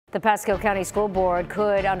The Pasco County School Board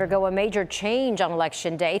could undergo a major change on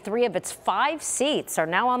Election Day. 3 of its 5 seats are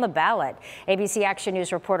now on the ballot. ABC Action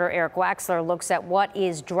News reporter Eric Waxler looks at what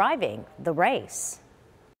is driving the race.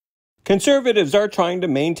 Conservatives are trying to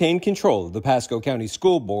maintain control of the Pasco County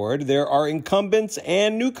School Board. There are incumbents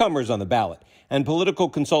and newcomers on the ballot. And political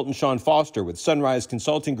consultant Shawn Foster with Sunrise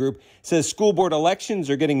Consulting Group says school board elections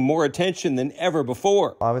are getting more attention than ever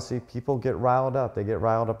before. Obviously, people get riled up. They get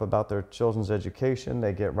riled up about their children's education.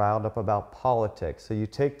 They get riled up about politics. So you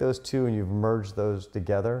take those two and you've merged those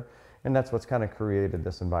together, and that's what's kind of created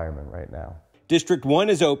this environment right now. District 1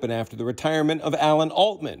 is open after the retirement of Alan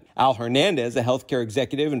Altman. Al Hernandez, a healthcare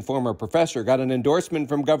executive and former professor, got an endorsement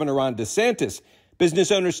from Governor Ron DeSantis.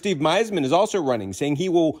 Business owner Steve Meisman is also running, saying he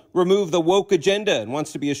will remove the woke agenda and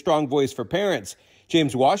wants to be a strong voice for parents.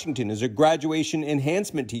 James Washington is a graduation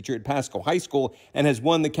enhancement teacher at Pasco High School and has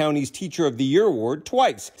won the county's Teacher of the Year award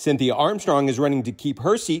twice. Cynthia Armstrong is running to keep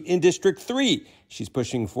her seat in District 3. She's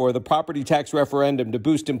pushing for the property tax referendum to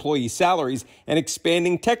boost employee salaries and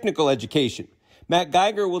expanding technical education. Matt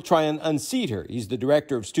Geiger will try and unseat her. He's the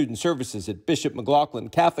director of student services at Bishop McLaughlin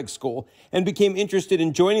Catholic School and became interested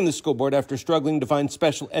in joining the school board after struggling to find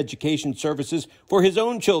special education services for his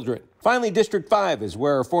own children. Finally, District 5 is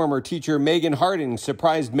where former teacher Megan Harding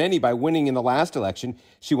surprised many by winning in the last election.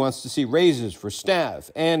 She wants to see raises for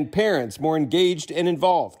staff and parents more engaged and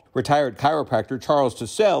involved. Retired chiropractor Charles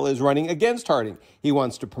Tussell is running against Harding. He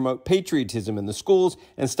wants to promote patriotism in the schools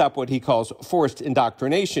and stop what he calls forced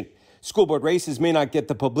indoctrination. School board races may not get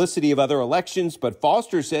the publicity of other elections, but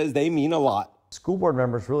Foster says they mean a lot. School board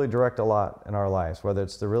members really direct a lot in our lives, whether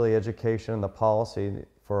it's the really education and the policy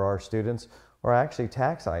for our students, or actually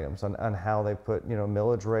tax items on how they put,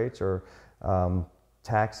 millage rates or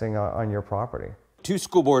taxing on your property. 2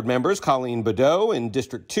 school board members, Colleen Badeau in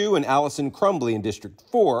District 2 and Allison Crumbly in District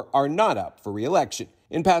 4, are not up for re-election.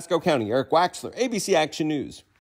 In Pasco County, Eric Waxler, ABC Action News.